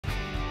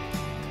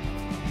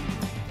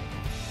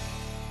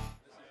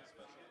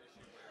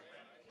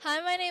Hi,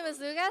 my name is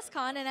Lucas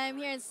Khan, and I'm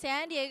here in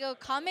San Diego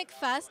Comic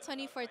Fest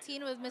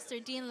 2014 with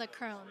Mr. Dean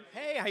LeCrone.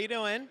 Hey, how you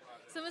doing?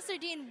 So,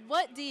 Mr. Dean,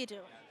 what do you do?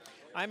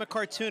 I'm a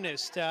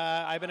cartoonist.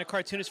 I've been a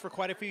cartoonist for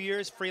quite a few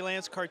years,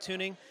 freelance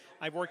cartooning.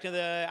 I've worked in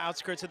the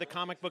outskirts of the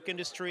comic book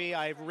industry.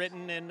 I've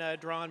written and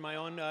drawn my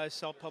own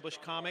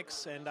self-published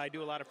comics, and I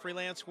do a lot of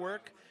freelance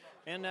work.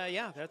 And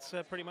yeah, that's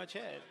pretty much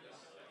it.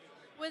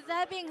 With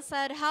that being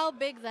said, how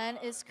big then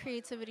is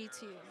creativity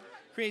to you?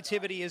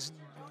 Creativity is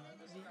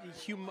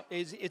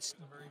it's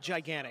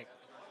gigantic,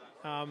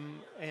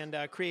 and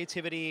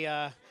creativity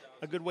a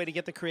good way to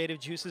get the creative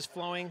juices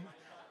flowing,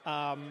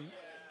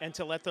 and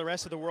to let the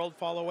rest of the world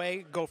fall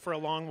away. Go for a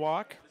long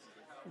walk,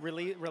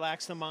 really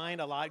relax the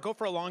mind a lot. Go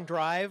for a long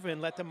drive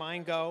and let the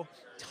mind go.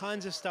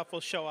 Tons of stuff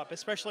will show up,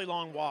 especially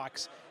long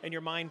walks, and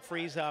your mind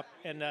frees up.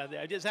 And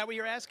is that what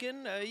you're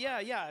asking?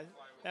 Yeah,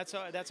 that's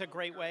a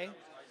great way.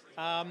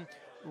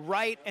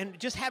 Write and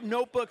just have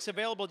notebooks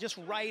available. Just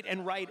write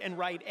and write and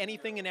write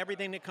anything and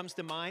everything that comes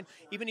to mind.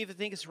 Even if you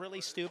think it's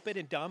really stupid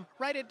and dumb,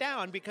 write it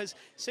down, because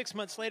 6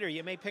 months later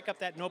you may pick up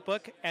that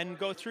notebook and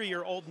go through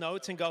your old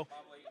notes and go,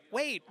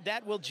 wait,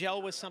 that will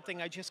gel with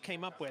something I just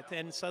came up with.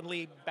 And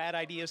suddenly bad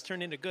ideas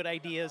turn into good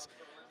ideas.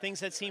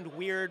 Things that seemed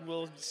weird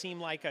will seem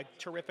like a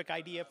terrific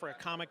idea for a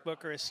comic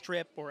book or a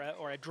strip or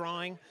a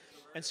drawing.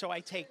 And so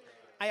I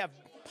have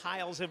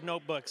piles of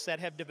notebooks that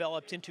have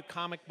developed into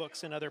comic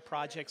books and other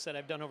projects that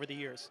I've done over the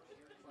years.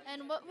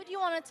 And what would you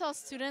want to tell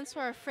students who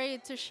are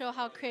afraid to show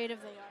how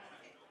creative they are?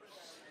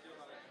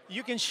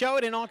 You can show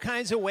it in all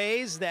kinds of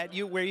ways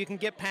where you can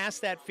get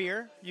past that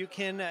fear. If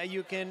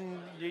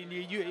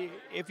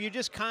you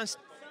just I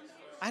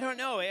don't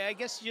know. I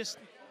guess you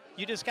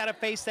just got to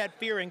face that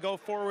fear and go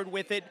forward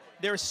with it.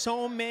 There's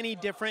so many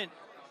different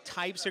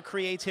types of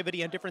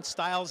creativity and different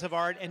styles of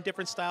art and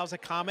different styles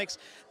of comics.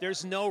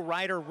 There's no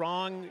right or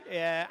wrong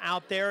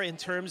out there in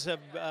terms of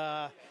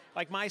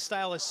like my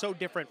style is so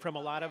different from a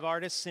lot of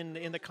artists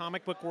in the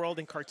comic book world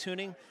and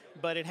cartooning,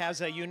 but it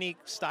has a unique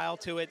style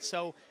to it.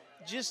 So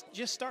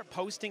just start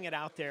posting it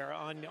out there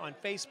on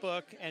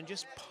Facebook and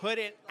just put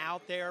it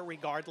out there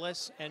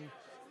regardless, and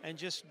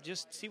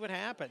just see what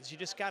happens. You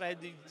just gotta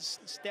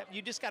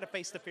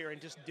face the fear and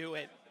just do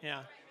it.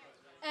 Yeah.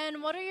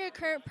 And what are your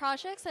current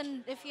projects,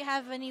 and if you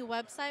have any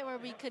website where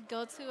we could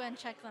go to and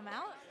check them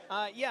out?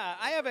 Yeah,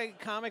 I have a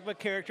comic book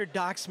character,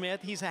 Doc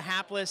Smith. He's a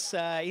hapless,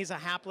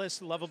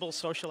 lovable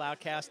social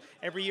outcast.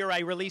 Every year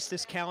I release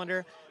this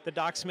calendar, the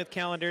Doc Smith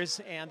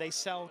calendars, and they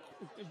sell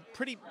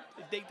they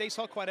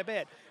sell quite a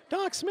bit.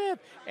 Doc Smith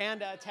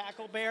and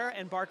Tackle Bear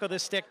and Barco the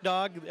Stick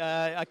Dog,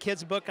 a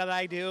kid's book that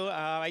I do.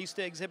 I used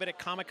to exhibit at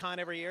Comic-Con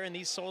every year, and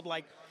these sold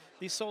like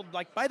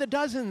by the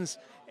dozens,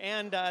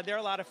 and they're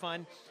a lot of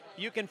fun.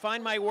 You can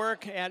find my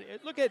work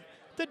look at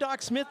the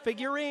Doc Smith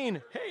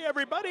figurine. Hey,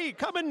 everybody,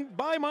 come and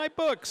buy my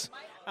books.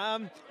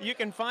 You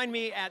can find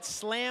me at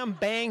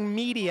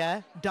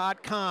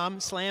slambangmedia.com,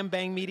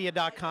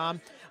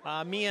 slambangmedia.com.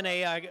 Me and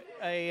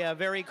a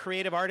very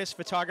creative artist,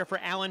 photographer,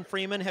 Allen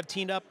Freeman, have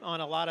teamed up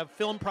on a lot of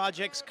film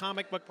projects,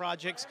 comic book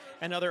projects,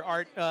 and other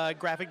art,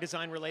 graphic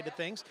design-related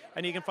things.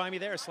 And you can find me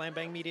there,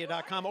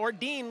 slambangmedia.com, or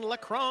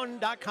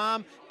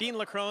DeanLeCrone.com, Dean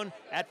LeCrone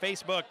at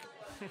Facebook.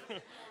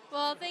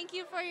 Well, thank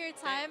you for your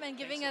time and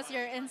giving us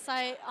your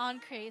insight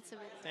on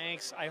creativity.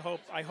 Thanks. I hope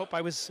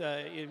I was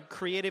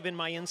creative in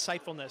my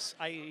insightfulness.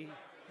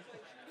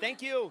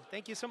 Thank you.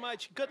 Thank you so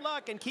much. Good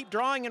luck, and keep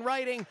drawing and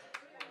writing.